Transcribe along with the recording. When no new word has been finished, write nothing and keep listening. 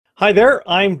Hi there,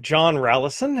 I'm John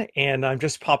Rallison, and I'm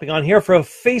just popping on here for a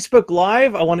Facebook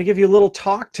Live. I want to give you a little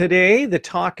talk today. The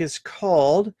talk is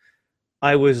called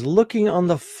I Was Looking on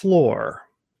the Floor.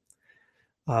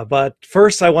 But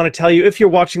first, I want to tell you, if you're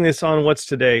watching this on what's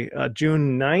today,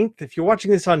 June 9th, if you're watching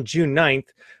this on June 9th,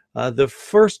 the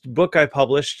first book I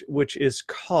published, which is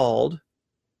called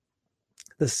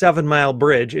The 7 Mile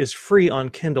Bridge, is free on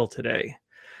Kindle today.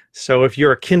 So if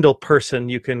you're a Kindle person,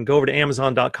 you can go over to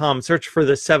Amazon.com, search for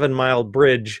The 7 Mile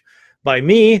Bridge by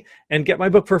me, and get my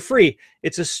book for free.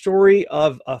 It's a story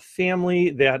of a family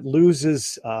that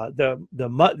loses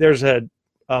there's a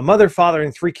mother, father,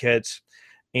 and 3 kids,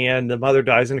 and the mother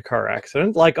dies in a car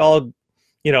accident. Like all,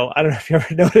 I don't know if you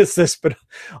ever noticed this, but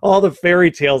all the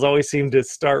fairy tales always seem to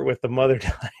start with the mother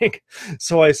dying.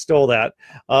 So I stole that.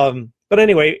 But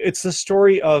anyway, it's the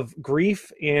story of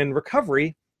grief and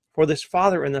recovery for this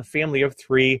father and the family of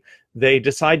 3. They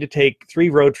decide to take 3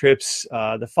 road trips.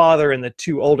 The father and the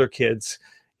 2 older kids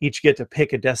each get to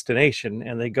pick a destination,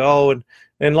 and they go,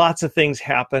 and lots of things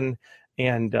happen,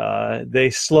 and they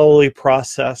slowly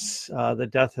process the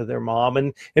death of their mom,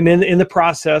 and in the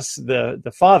process,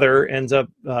 the father ends up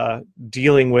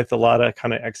dealing with a lot of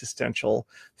kind of existential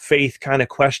faith kind of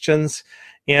questions.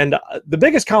 And the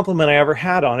biggest compliment I ever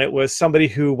had on it was somebody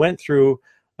who went through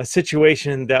a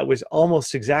situation that was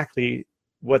almost exactly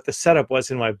what the setup was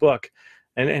in my book.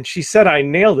 And she said I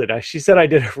nailed it. She said I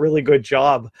did a really good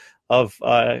job of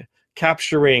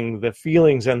capturing the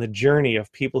feelings and the journey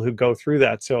of people who go through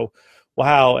that. So,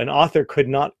 wow, an author could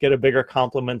not get a bigger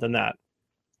compliment than that.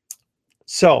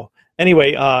 So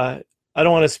anyway, I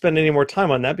don't want to spend any more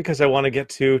time on that because I want to get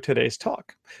to today's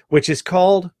talk, which is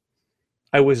called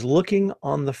I Was Looking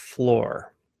on the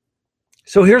Floor.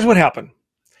 So here's what happened.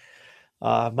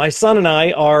 My son and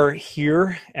I are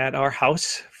here at our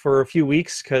house for a few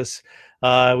weeks because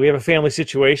we have a family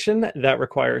situation that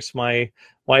requires my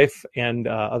wife and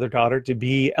other daughter to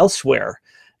be elsewhere.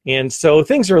 And so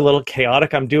things are a little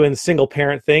chaotic. I'm doing the single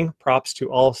parent thing. Props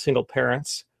to all single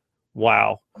parents.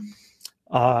 Wow.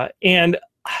 And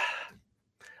I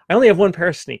only have 1 pair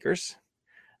of sneakers,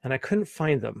 and I couldn't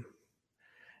find them.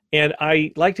 And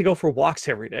I like to go for walks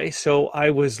every day, so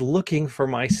I was looking for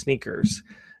my sneakers,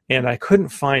 and I couldn't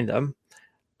find them.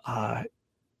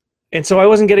 And so I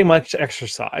wasn't getting much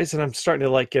exercise, and I'm starting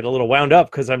to get a little wound up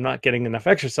because I'm not getting enough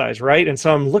exercise, right? And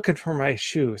so I'm looking for my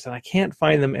shoes, and I can't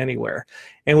find them anywhere.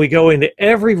 And we go into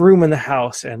every room in the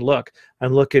house and look.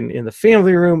 I'm looking in the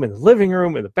family room, in the living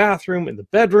room, in the bathroom, in the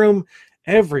bedroom,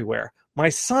 everywhere. My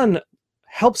son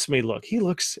helps me look. He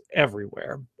looks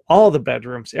everywhere, all the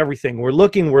bedrooms, everything. We're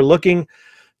looking.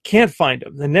 Can't find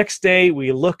them. The next day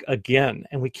we look again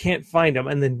and we can't find them.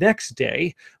 And the next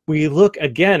day we look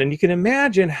again. And you can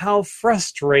imagine how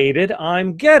frustrated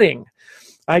I'm getting.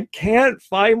 I can't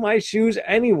find my shoes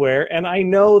anywhere. And I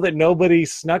know that nobody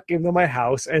snuck into my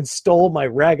house and stole my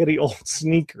raggedy old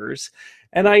sneakers.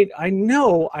 And I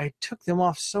know I took them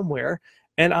off somewhere.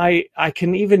 And I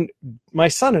can even, my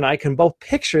son and I can both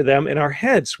picture them in our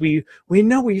heads. We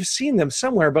know we've seen them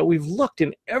somewhere, but we've looked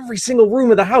in every single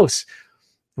room of the house.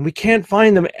 And we can't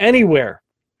find them anywhere.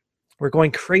 We're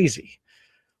going crazy.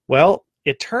 Well,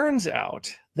 it turns out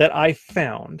that I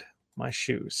found my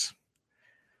shoes.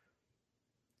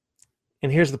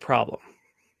 And here's the problem.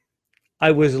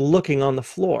 I was looking on the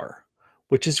floor,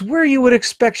 which is where you would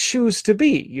expect shoes to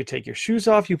be. You take your shoes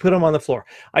off, you put them on the floor.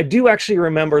 I do actually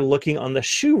remember looking on the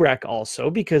shoe rack also,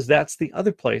 because that's the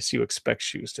other place you expect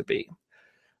shoes to be.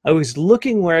 I was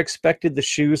looking where I expected the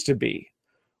shoes to be.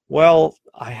 Well,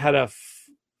 I had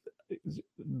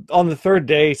on the 3rd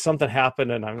day, something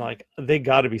happened, and I'm like, they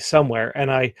got to be somewhere.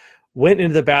 And I went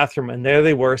into the bathroom, and there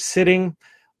they were, sitting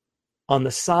on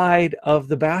the side of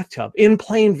the bathtub in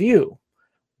plain view.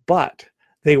 But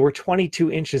they were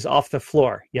 22 inches off the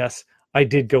floor. Yes, I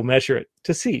did go measure it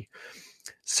to see.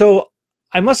 So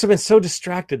I must have been so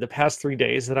distracted the past 3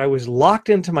 days that I was locked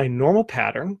into my normal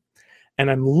pattern, and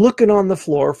I'm looking on the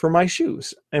floor for my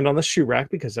shoes and on the shoe rack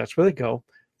because that's where they go.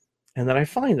 And then I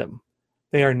find them.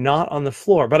 They are not on the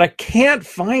floor, but I can't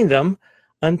find them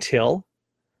until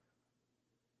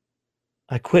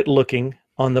I quit looking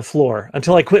on the floor,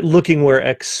 until I quit looking where I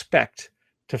expect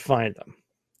to find them.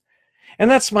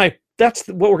 And that's what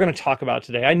we're going to talk about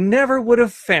today. I never would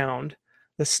have found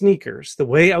the sneakers the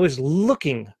way I was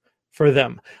looking for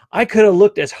them. I could have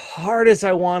looked as hard as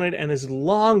I wanted and as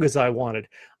long as I wanted.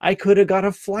 I could have got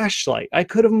a flashlight. I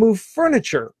could have moved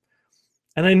furniture.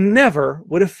 And I never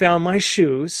would have found my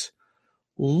shoes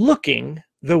looking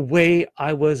the way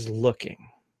I was looking.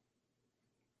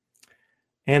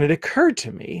 And it occurred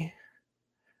to me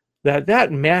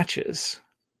that matches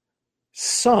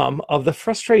some of the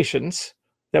frustrations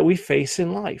that we face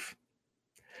in life.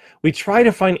 We try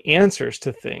to find answers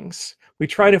to things. We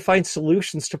try to find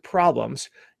solutions to problems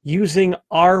using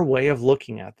our way of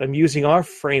looking at them, using our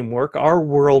framework, our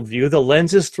worldview, the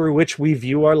lenses through which we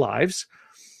view our lives.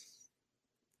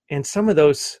 And some of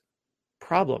those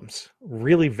problems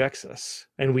really vex us,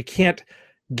 and we can't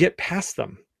get past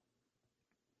them.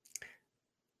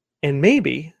 And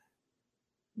maybe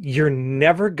you're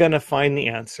never going to find the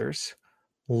answers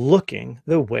looking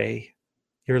the way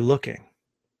you're looking.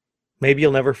 Maybe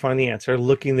you'll never find the answer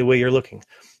looking the way you're looking.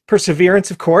 Perseverance,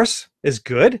 of course, is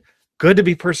good. Good to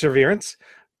be perseverance.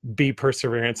 Be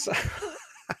perseverance.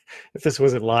 If this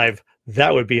wasn't live,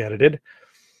 that would be edited.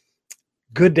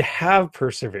 Good to have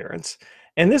perseverance.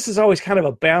 And this is always kind of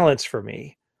a balance for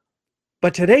me.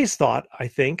 But today's thought, I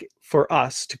think, for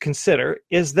us to consider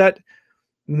is that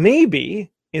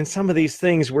maybe in some of these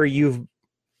things where you've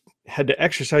had to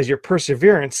exercise your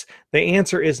perseverance, the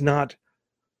answer is not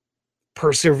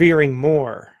persevering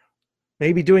more.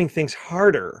 Maybe doing things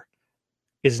harder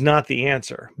is not the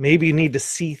answer. Maybe you need to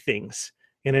see things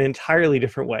in an entirely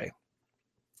different way.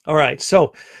 All right,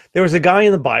 so there was a guy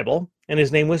in the Bible, and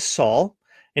his name was Saul,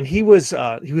 and he was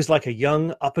like a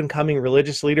young up-and-coming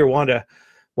religious leader, wanted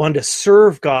to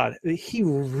serve God. He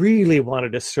really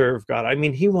wanted to serve God. I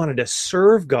mean, he wanted to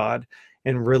serve God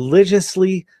and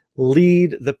religiously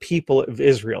lead the people of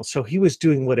Israel. So he was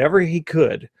doing whatever he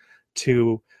could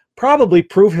to probably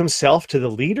prove himself to the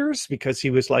leaders, because he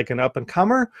was like an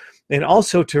up-and-comer, and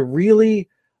also to really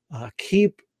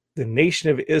keep the nation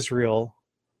of Israel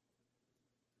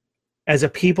as a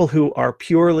people who are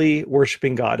purely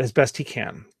worshiping God as best he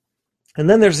can. And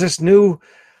then there's a new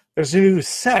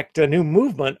sect, a new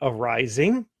movement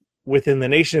arising within the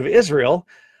nation of Israel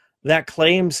that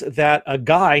claims that a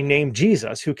guy named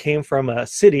Jesus, who came from a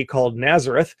city called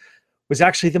Nazareth, was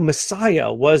actually the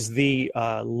Messiah, was the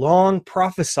long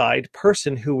prophesied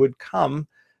person who would come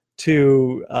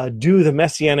to do the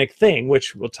messianic thing,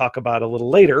 which we'll talk about a little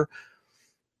later.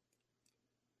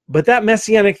 But that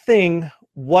messianic thing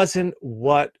wasn't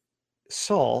what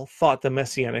Saul thought the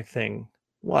messianic thing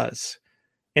was.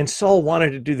 And Saul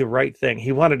wanted to do the right thing.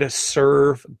 He wanted to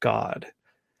serve God.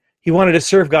 He wanted to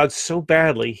serve God so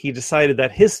badly, he decided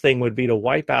that his thing would be to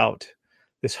wipe out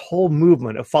this whole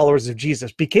movement of followers of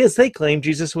Jesus, because they claimed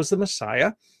Jesus was the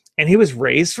Messiah and he was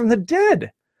raised from the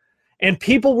dead. And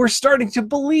people were starting to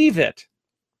believe it.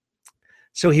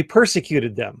 So he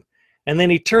persecuted them, and then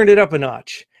he turned it up a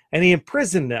notch, and he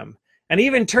imprisoned them, and he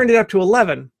even turned it up to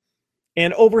 11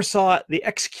 and oversaw the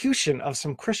execution of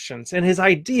some Christians. And his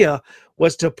idea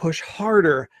was to push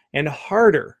harder and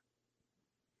harder.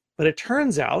 But it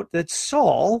turns out that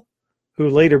Saul, who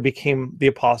later became the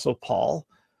Apostle Paul,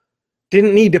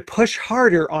 didn't need to push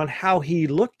harder on how he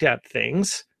looked at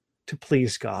things to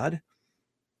please God.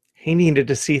 He needed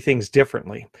to see things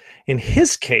differently. In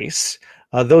his case,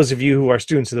 those of you who are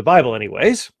students of the Bible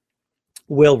anyways,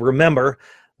 will remember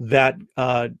that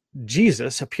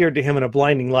Jesus appeared to him in a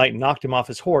blinding light and knocked him off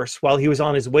his horse while he was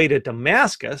on his way to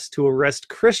Damascus to arrest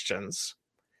Christians.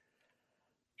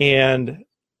 And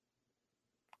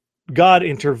God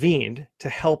intervened to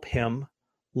help him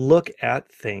look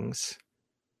at things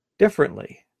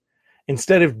differently.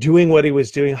 Instead of doing what he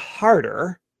was doing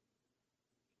harder,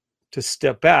 to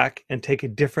step back and take a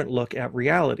different look at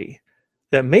reality.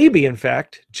 That maybe, in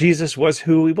fact, Jesus was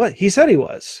who he said he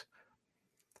was.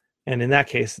 And in that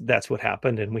case, that's what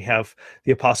happened. And we have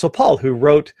the Apostle Paul, who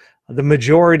wrote the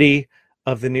majority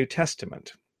of the New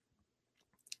Testament.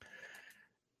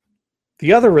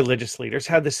 The other religious leaders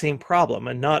had the same problem,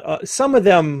 and not some of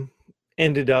them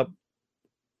ended up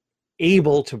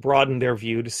able to broaden their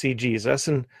view to see Jesus,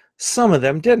 and some of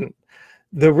them didn't.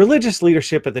 The religious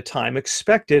leadership at the time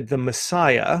expected the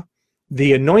Messiah,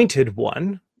 the anointed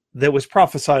one that was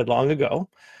prophesied long ago,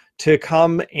 to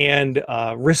come and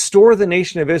restore the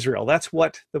nation of Israel. That's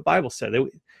what the Bible said. He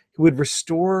would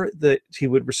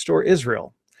restore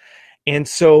Israel. And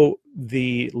so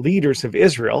the leaders of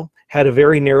Israel had a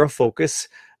very narrow focus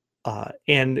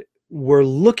and were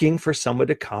looking for someone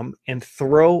to come and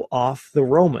throw off the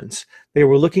Romans. They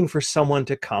were looking for someone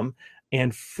to come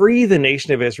and free the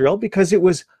nation of Israel, because it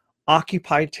was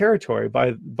occupied territory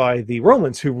by the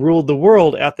Romans, who ruled the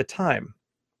world at the time.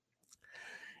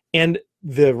 And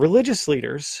the religious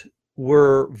leaders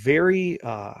were very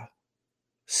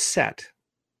set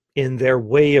in their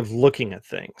way of looking at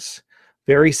things,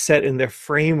 very set in their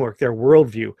framework, their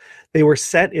worldview. They were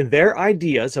set in their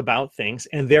ideas about things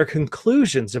and their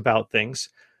conclusions about things,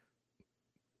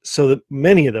 so that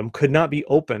many of them could not be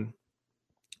open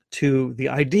to the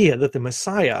idea that the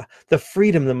Messiah, the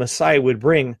freedom the Messiah would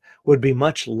bring, would be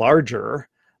much larger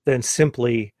than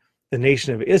simply the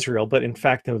nation of Israel, but in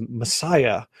fact, the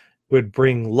Messiah would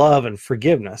bring love and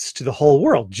forgiveness to the whole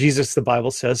world. Jesus, the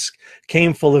Bible says,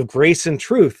 came full of grace and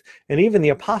truth, and even the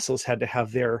apostles had to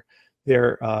have their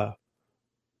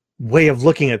way of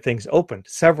looking at things opened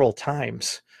several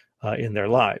times in their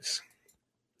lives.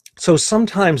 So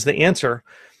sometimes the answer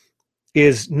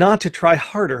is not to try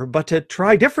harder, but to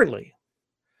try differently.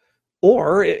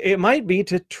 Or it might be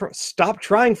to stop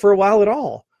trying for a while at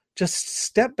all. Just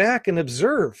step back and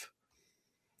observe.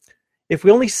 If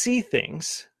we only see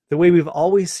things the way we've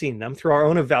always seen them, through our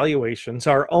own evaluations,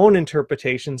 our own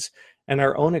interpretations, and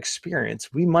our own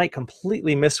experience, we might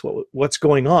completely miss what's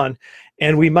going on,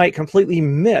 and we might completely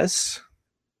miss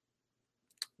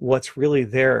what's really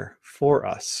there for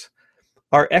us.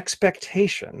 Our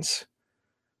expectations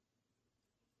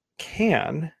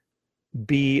can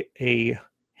be a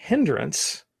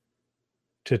hindrance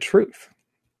to truth.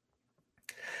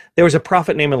 There was a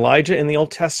prophet named Elijah in the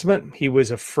Old Testament. He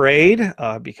was afraid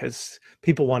because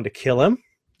people wanted to kill him,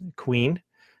 Queen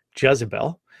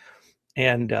Jezebel,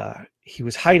 and he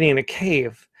was hiding in a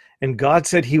cave, and God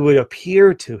said he would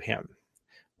appear to him,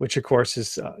 which of course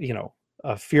is,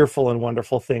 a fearful and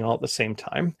wonderful thing all at the same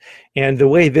time. And the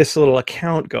way this little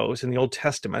account goes in the Old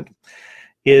Testament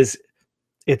is,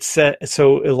 it said,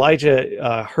 so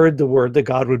Elijah heard the word that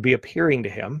God would be appearing to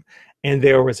him, and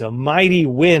there was a mighty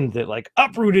wind that like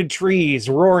uprooted trees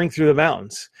roaring through the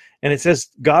mountains. And it says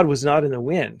God was not in the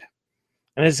wind.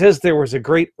 And it says there was a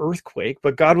great earthquake,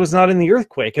 but God was not in the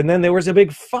earthquake. And then there was a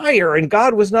big fire, and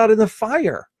God was not in the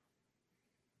fire.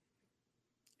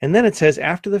 And then it says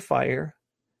after the fire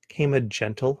came a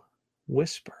gentle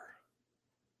whisper.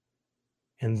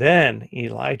 And then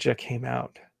Elijah came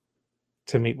out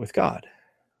to meet with God.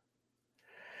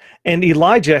 And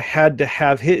Elijah had to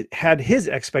have his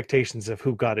expectations of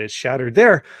who God is shattered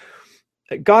there.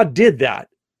 God did that.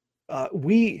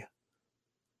 We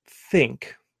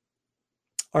think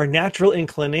our natural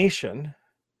inclination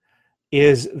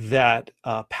is that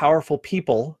powerful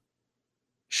people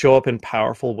show up in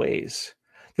powerful ways.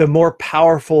 The more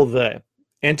powerful the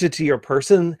entity or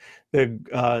person,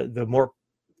 the more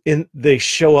they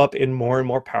show up in more and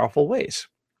more powerful ways.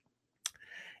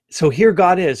 So here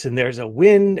God is, and there's a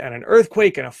wind and an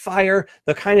earthquake and a fire,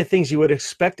 the kind of things you would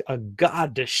expect a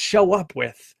God to show up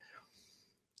with.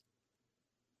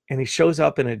 And he shows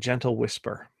up in a gentle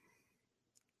whisper.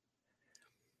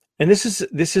 And this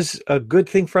is a good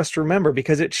thing for us to remember,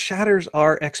 because it shatters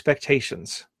our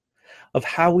expectations of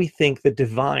how we think the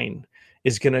divine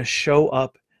is going to show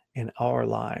up in our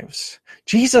lives.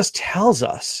 Jesus tells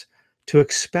us to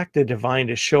expect the divine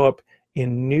to show up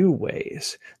in new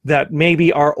ways, that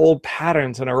maybe our old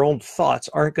patterns and our old thoughts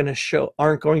aren't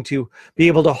going to be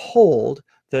able to hold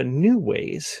the new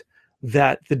ways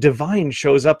that the divine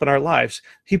shows up in our lives.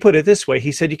 He put it this way.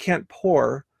 He said, you can't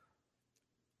pour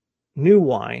new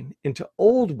wine into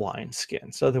old wine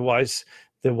skins. Otherwise,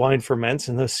 the wine ferments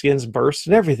and the skins burst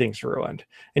and everything's ruined.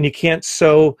 And you can't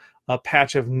sew a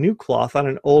patch of new cloth on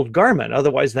an old garment.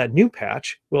 Otherwise, that new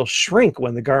patch will shrink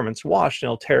when the garment's washed, and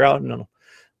it'll tear out and it'll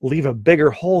leave a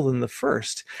bigger hole than the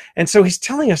first. And so he's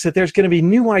telling us that there's going to be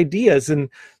new ideas, and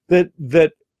that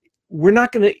they're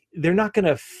not going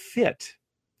to fit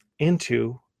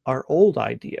into our old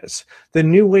ideas. The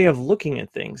new way of looking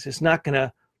at things is not going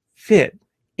to fit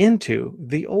into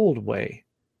the old way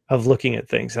of looking at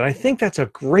things. And I think that's a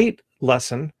great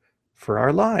lesson for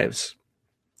our lives.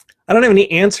 I don't have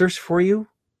any answers for you,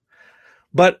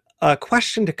 but a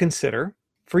question to consider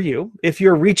for you, if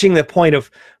you're reaching the point of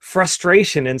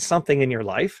frustration in something in your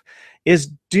life,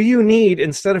 is, do you need,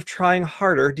 instead of trying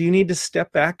harder, do you need to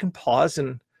step back and pause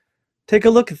and take a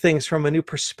look at things from a new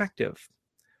perspective?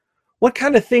 What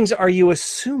kind of things are you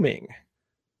assuming?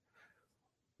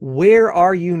 Where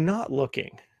are you not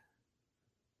looking?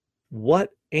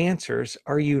 What answers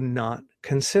are you not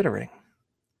considering?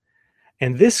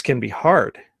 And this can be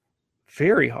hard,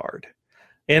 very hard.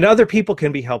 And other people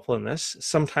can be helpful in this.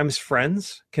 Sometimes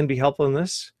friends can be helpful in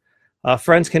this.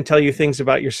 Friends can tell you things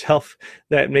about yourself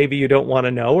that maybe you don't want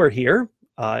to know or hear.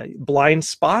 Blind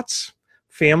spots.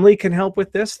 Family can help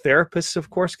with this. Therapists, of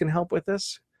course, can help with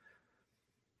this.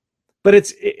 But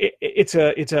it's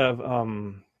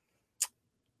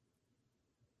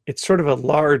sort of a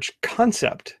large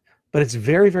concept, but it's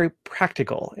very, very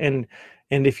practical. And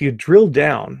if you drill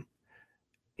down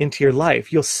into your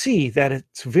life, you'll see that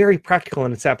it's very practical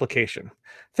in its application.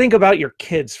 Think about your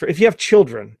kids. If you have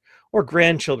children or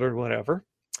grandchildren, whatever,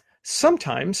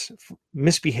 sometimes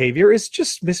misbehavior is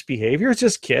just misbehavior. It's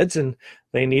just kids, and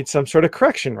they need some sort of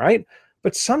correction, right?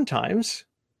 But sometimes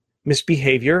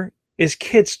misbehavior is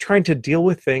kids trying to deal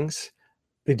with things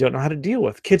they don't know how to deal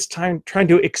with. Kids trying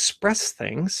to express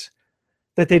things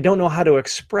that they don't know how to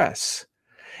express.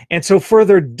 And so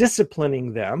further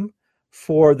disciplining them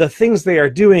for the things they are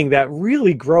doing that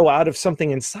really grow out of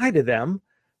something inside of them,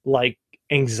 like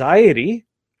anxiety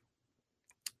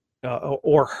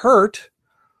or hurt,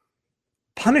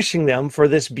 punishing them for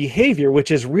this behavior,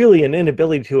 which is really an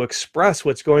inability to express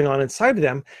what's going on inside of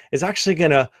them, is actually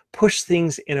going to push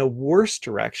things in a worse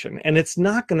direction, and it's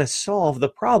not going to solve the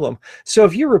problem. So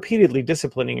if you're repeatedly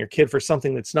disciplining your kid for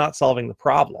something that's not solving the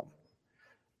problem,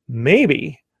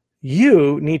 maybe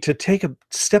you need to take a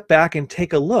step back and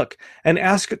take a look and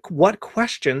ask what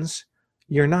questions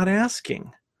you're not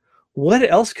asking. What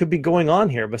else could be going on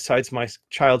here besides my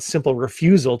child's simple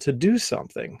refusal to do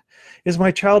something? Is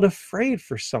my child afraid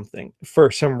for something, for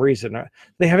some reason?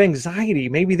 They have anxiety.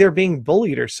 Maybe they're being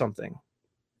bullied or something.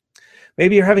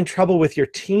 Maybe you're having trouble with your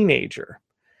teenager.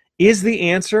 Is the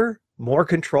answer more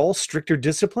control, stricter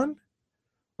discipline?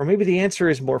 Or maybe the answer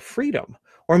is more freedom.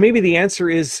 Or maybe the answer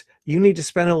is you need to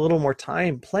spend a little more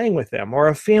time playing with them, or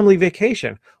a family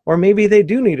vacation. Or maybe they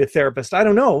do need a therapist. I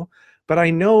don't know. But I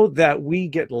know that we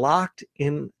get locked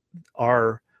in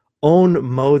our own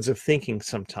modes of thinking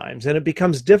sometimes, and it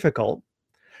becomes difficult,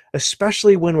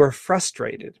 especially when we're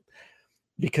frustrated,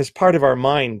 because part of our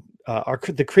mind,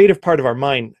 the creative part of our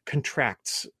mind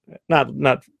contracts,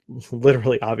 not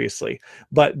literally, obviously,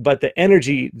 but the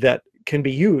energy that can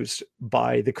be used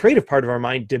by the creative part of our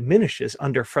mind diminishes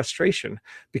under frustration,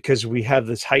 because we have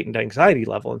this heightened anxiety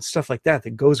level and stuff like that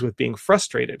that goes with being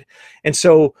frustrated. And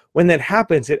so when that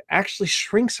happens, it actually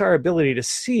shrinks our ability to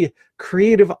see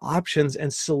creative options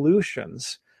and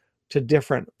solutions to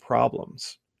different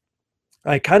problems.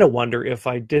 I kind of wonder if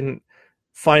I didn't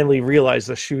finally realize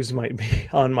the shoes might be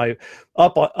on my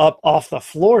up off the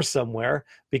floor somewhere,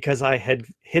 because I had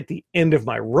hit the end of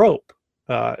my rope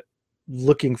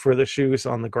looking for the shoes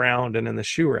on the ground and in the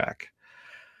shoe rack.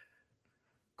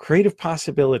 Creative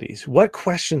possibilities. What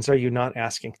questions are you not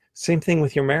asking? Same thing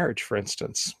with your marriage, for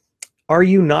instance. Are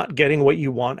you not getting what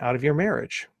you want out of your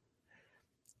marriage?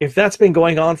 If that's been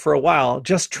going on for a while,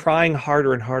 just trying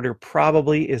harder and harder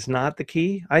probably is not the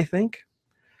key, I think.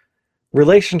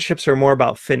 Relationships are more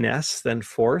about finesse than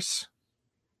force.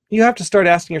 You have to start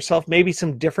asking yourself maybe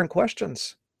some different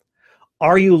questions.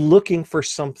 Are you looking for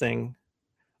something?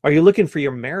 Are you looking for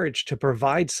your marriage to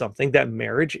provide something that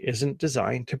marriage isn't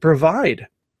designed to provide?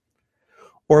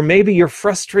 Or maybe you're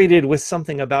frustrated with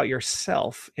something about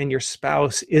yourself and your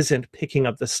spouse isn't picking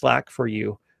up the slack for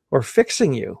you or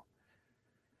fixing you.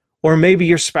 Or maybe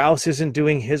your spouse isn't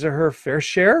doing his or her fair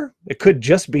share. It could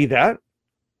just be that.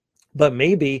 But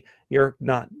maybe you're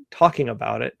not talking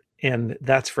about it, and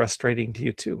that's frustrating to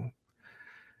you too.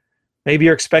 Maybe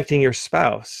you're expecting your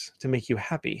spouse to make you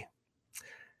happy.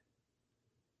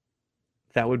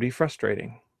 That would be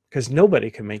frustrating, because nobody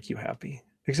can make you happy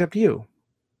except you.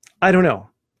 I don't know.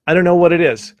 I don't know what it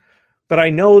is, but I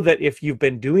know that if you've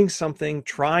been doing something,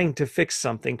 trying to fix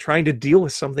something, trying to deal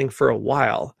with something for a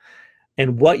while,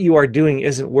 and what you are doing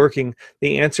isn't working,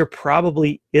 the answer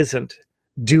probably isn't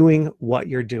doing what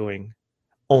you're doing.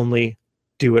 Only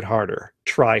do it harder.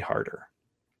 Try harder.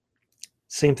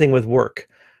 Same thing with work.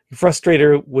 You're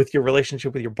frustrated with your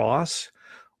relationship with your boss,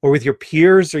 or with your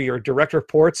peers, or your direct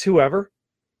reports, whoever.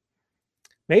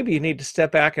 Maybe you need to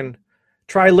step back and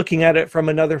try looking at it from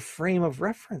another frame of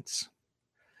reference.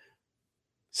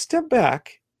 Step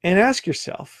back and ask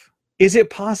yourself, is it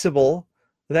possible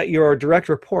that your direct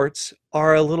reports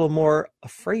are a little more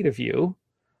afraid of you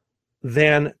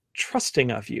than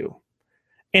trusting of you?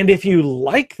 And if you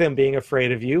like them being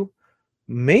afraid of you,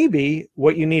 maybe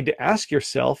what you need to ask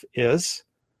yourself is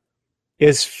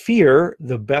fear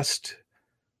the best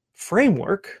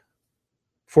framework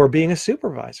for being a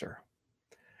supervisor?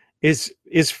 Is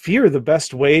fear the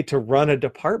best way to run a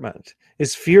department?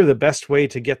 Is fear the best way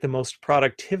to get the most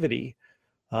productivity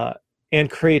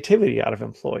and creativity out of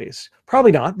employees?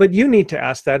 Probably not, but you need to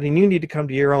ask that, and you need to come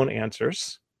to your own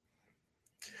answers.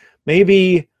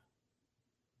 Maybe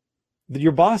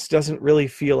your boss doesn't really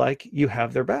feel like you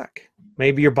have their back.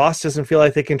 Maybe your boss doesn't feel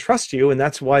like they can trust you, and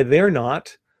that's why they're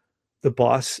not the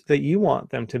boss that you want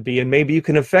them to be. And maybe you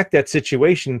can affect that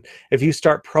situation if you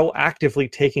start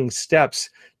proactively taking steps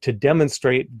to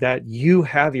demonstrate that you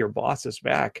have your boss's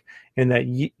back and that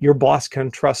your boss can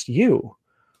trust you.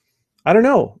 I don't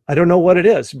know. I don't know what it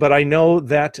is, but I know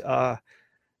that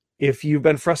if you've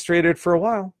been frustrated for a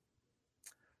while,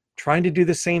 trying to do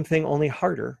the same thing only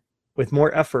harder with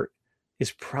more effort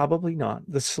is probably not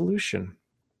the solution.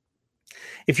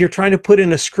 If you're trying to put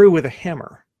in a screw with a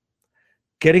hammer,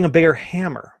 getting a bigger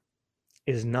hammer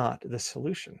is not the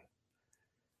solution.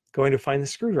 Going to find the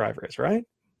screwdriver is, right?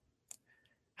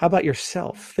 How about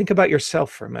yourself? Think about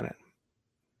yourself for a minute.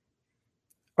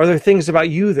 Are there things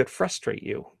about you that frustrate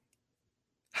you?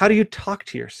 How do you talk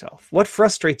to yourself? What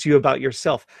frustrates you about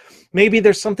yourself? Maybe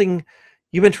there's something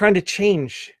you've been trying to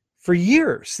change for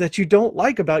years that you don't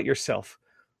like about yourself.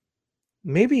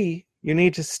 Maybe you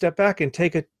need to step back and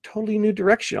take a totally new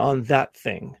direction on that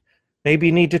thing. Maybe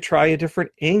you need to try a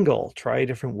different angle, try a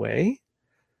different way.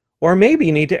 Or maybe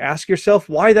you need to ask yourself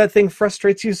why that thing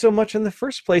frustrates you so much in the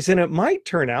first place. And it might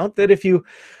turn out that if you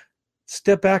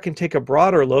step back and take a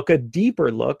broader look, a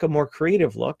deeper look, a more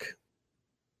creative look,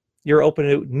 you're open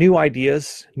to new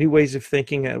ideas, new ways of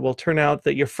thinking. It will turn out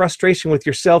that your frustration with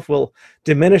yourself will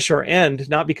diminish or end,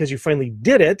 not because you finally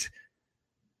did it,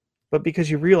 but because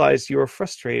you realized you were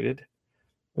frustrated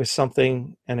with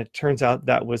something, and it turns out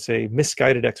that was a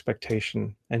misguided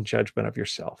expectation and judgment of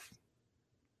yourself.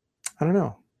 I don't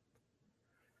know.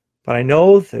 But I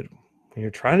know that when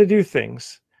you're trying to do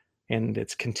things and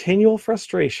it's continual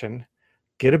frustration,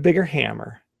 get a bigger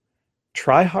hammer,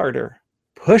 try harder,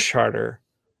 push harder,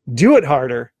 do it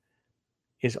harder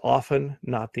is often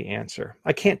not the answer.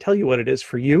 I can't tell you what it is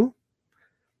for you.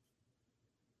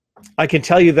 I can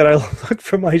tell you that I looked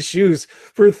for my shoes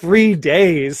for 3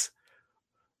 days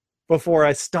before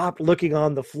I stopped looking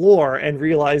on the floor and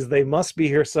realized they must be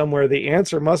here somewhere. The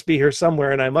answer must be here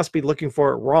somewhere, and I must be looking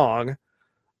for it wrong.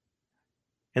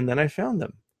 And then I found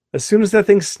them. As soon as that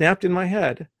thing snapped in my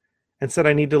head and said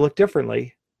I need to look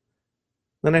differently,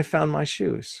 then I found my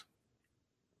shoes.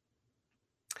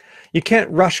 You can't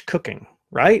rush cooking,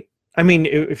 right? I mean,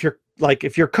 if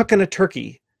you're cooking a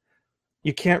turkey,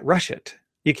 you can't rush it.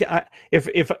 You can't.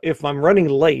 If I'm running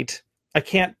late, I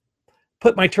can't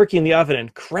put my turkey in the oven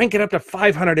and crank it up to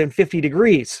 550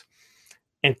 degrees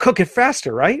and cook it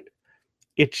faster, right?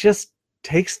 It just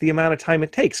takes the amount of time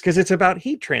it takes because it's about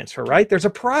heat transfer, right? There's a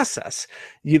process.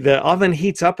 The oven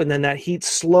heats up and then that heat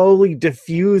slowly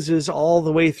diffuses all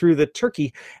the way through the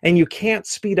turkey, and you can't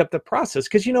speed up the process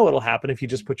because you know what'll happen if you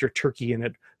just put your turkey in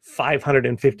at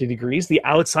 550 degrees. The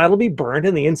outside will be burned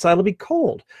and the inside will be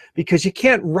cold because you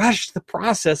can't rush the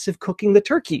process of cooking the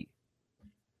turkey.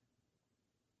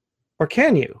 Or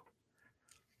can you?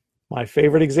 My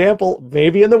favorite example,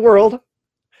 maybe in the world,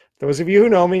 those of you who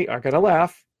know me are going to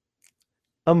laugh,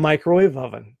 a microwave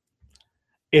oven.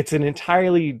 It's an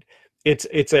entirely, it's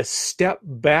a step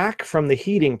back from the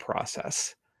heating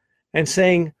process and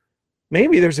saying,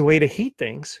 maybe there's a way to heat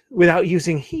things without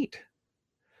using heat.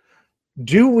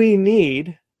 Do we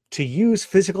need to use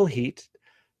physical heat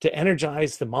to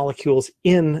energize the molecules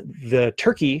in the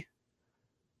turkey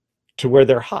to where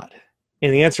they're hot?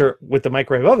 And the answer with the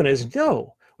microwave oven is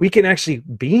no. We can actually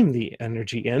beam the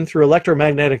energy in through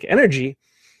electromagnetic energy,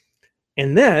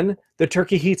 and then the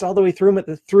turkey heats all the way through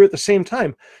at the same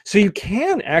time. So you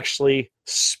can actually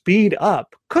speed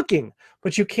up cooking,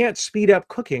 but you can't speed up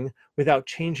cooking without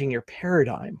changing your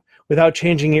paradigm, without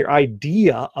changing your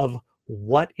idea of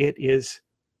what it is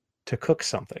to cook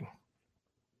something.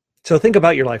 So think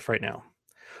about your life right now.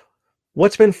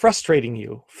 What's been frustrating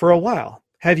you for a while?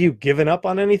 Have you given up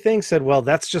on anything, said, well,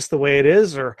 that's just the way it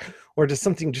is, or does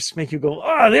something just make you go,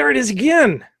 oh, there it is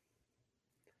again?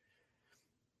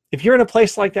 If you're in a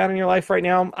place like that in your life right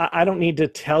now, I don't need to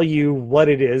tell you what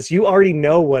it is. You already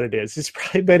know what it is. It's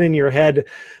probably been in your head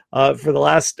for the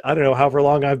last, I don't know, however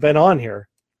long I've been on here.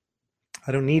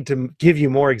 I don't need to give you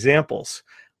more examples.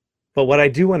 But what I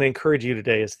do want to encourage you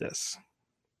today is this.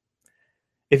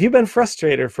 If you've been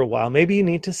frustrated for a while, maybe you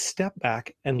need to step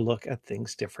back and look at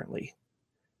things differently.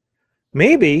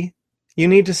 Maybe you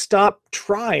need to stop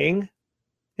trying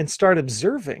and start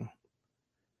observing.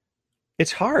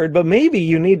 It's hard, but maybe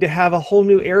you need to have a whole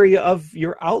new area of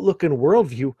your outlook and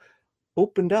worldview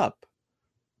opened up.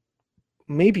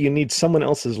 Maybe you need someone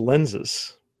else's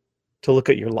lenses to look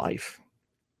at your life.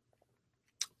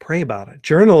 Pray about it,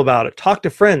 journal about it, talk to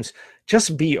friends.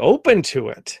 Just be open to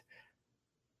it.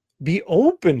 Be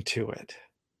open to it.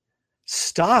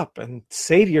 Stop and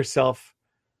say to yourself,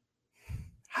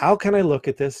 how can I look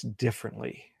at this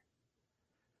differently?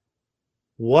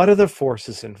 What are the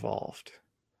forces involved?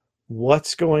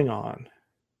 What's going on?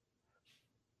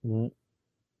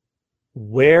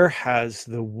 Where has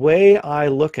the way I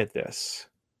look at this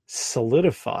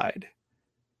solidified?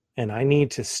 And I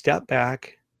need to step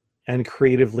back and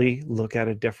creatively look at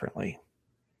it differently.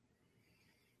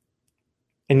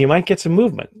 And you might get some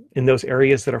movement in those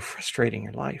areas that are frustrating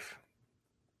your life.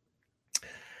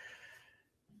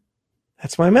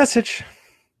 That's my message.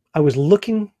 I was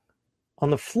looking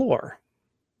on the floor,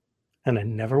 and I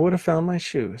never would have found my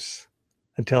shoes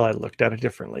until I looked at it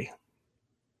differently.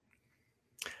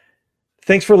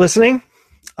 Thanks for listening.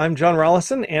 I'm John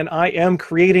Rollison, and I am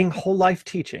creating whole life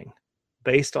teaching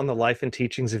based on the life and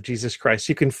teachings of Jesus Christ.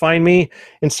 You can find me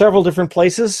in several different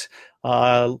places.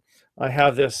 I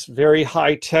have this very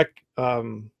high-tech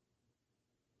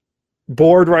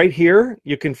board right here.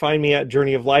 You can find me at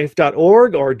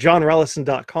journeyoflife.org or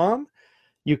johnrellison.com.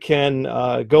 You can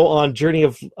go on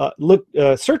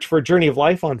search for Journey of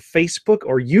Life on Facebook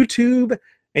or YouTube,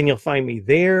 and you'll find me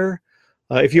there.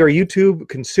 If you're a YouTube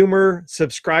consumer,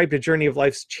 subscribe to Journey of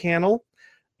Life's channel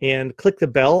and click the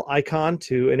bell icon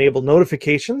to enable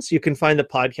notifications. You can find the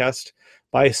podcast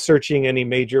by searching any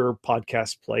major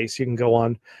podcast place. You can go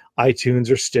on iTunes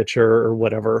or Stitcher or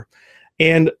whatever.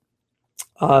 And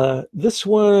this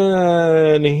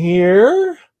one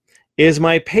here is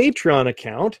my Patreon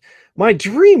account. My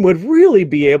dream would really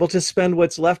be able to spend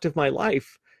what's left of my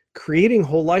life creating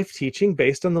whole life teaching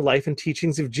based on the life and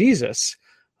teachings of Jesus.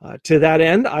 To that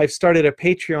end, I've started a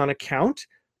Patreon account.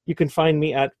 You can find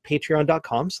me at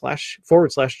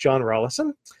patreon.com//John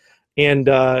Rellison. And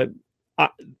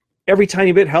every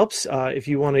tiny bit helps. If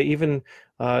you want to even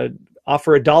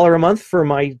offer $1 a month for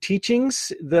my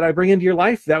teachings that I bring into your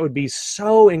life, that would be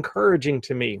so encouraging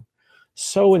to me.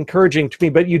 So encouraging to me,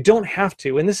 but you don't have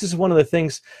to. And this is one of the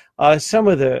things, some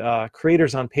of the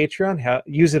creators on Patreon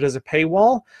use it as a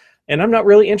paywall. And I'm not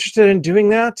really interested in doing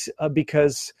that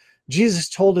because Jesus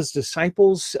told his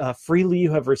disciples, freely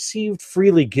you have received,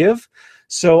 freely give.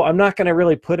 So I'm not going to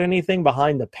really put anything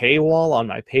behind the paywall on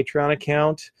my Patreon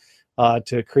account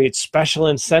to create special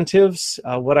incentives.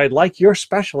 What I'd like your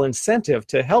special incentive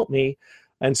to help me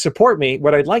and support me,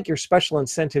 what I'd like your special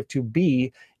incentive to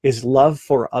be is love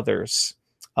for others,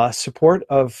 support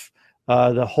of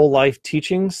the whole life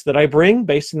teachings that I bring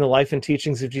based on the life and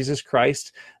teachings of Jesus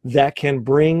Christ that can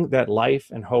bring that life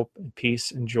and hope and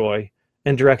peace and joy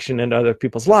and direction into other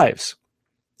people's lives.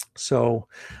 So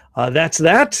that's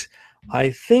that.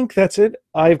 I think that's it.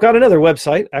 I've got another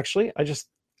website, actually.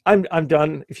 I'm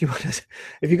done. If you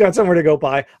got somewhere to go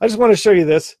by, I just want to show you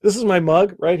this. This is my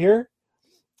mug right here.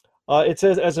 It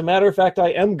says, as a matter of fact,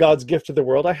 I am God's gift to the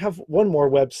world. I have one more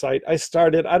website I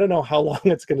started. I don't know how long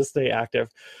it's going to stay active,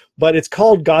 but it's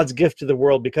called God's Gift to the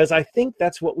World because I think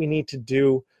that's what we need to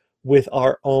do with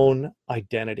our own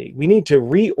identity. We need to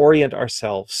reorient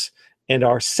ourselves and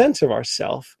our sense of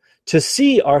ourself to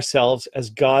see ourselves as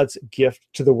God's gift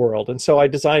to the world. And so I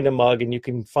designed a mug, and you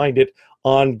can find it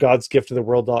on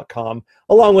godsgifttotheworld.com,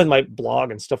 along with my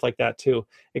blog and stuff like that too.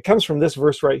 It comes from this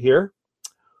verse right here.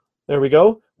 There we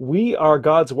go. We are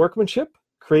God's workmanship,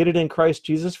 created in Christ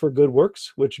Jesus for good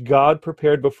works, which God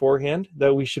prepared beforehand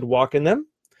that we should walk in them.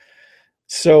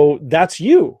 So that's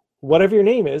you. Whatever your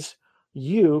name is,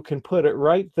 you can put it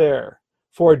right there.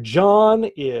 For John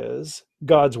is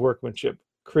God's workmanship,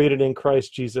 created in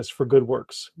Christ Jesus for good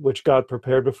works, which God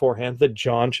prepared beforehand that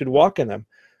John should walk in them.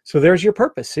 So there's your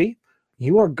purpose. See,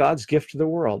 you are God's gift to the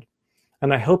world.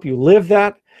 And I hope you live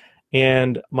that.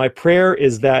 And my prayer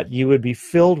is that you would be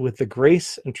filled with the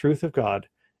grace and truth of God,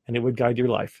 and it would guide your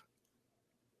life.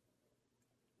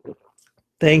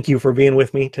 Thank you for being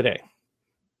with me today.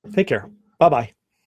 Take care. Bye-bye.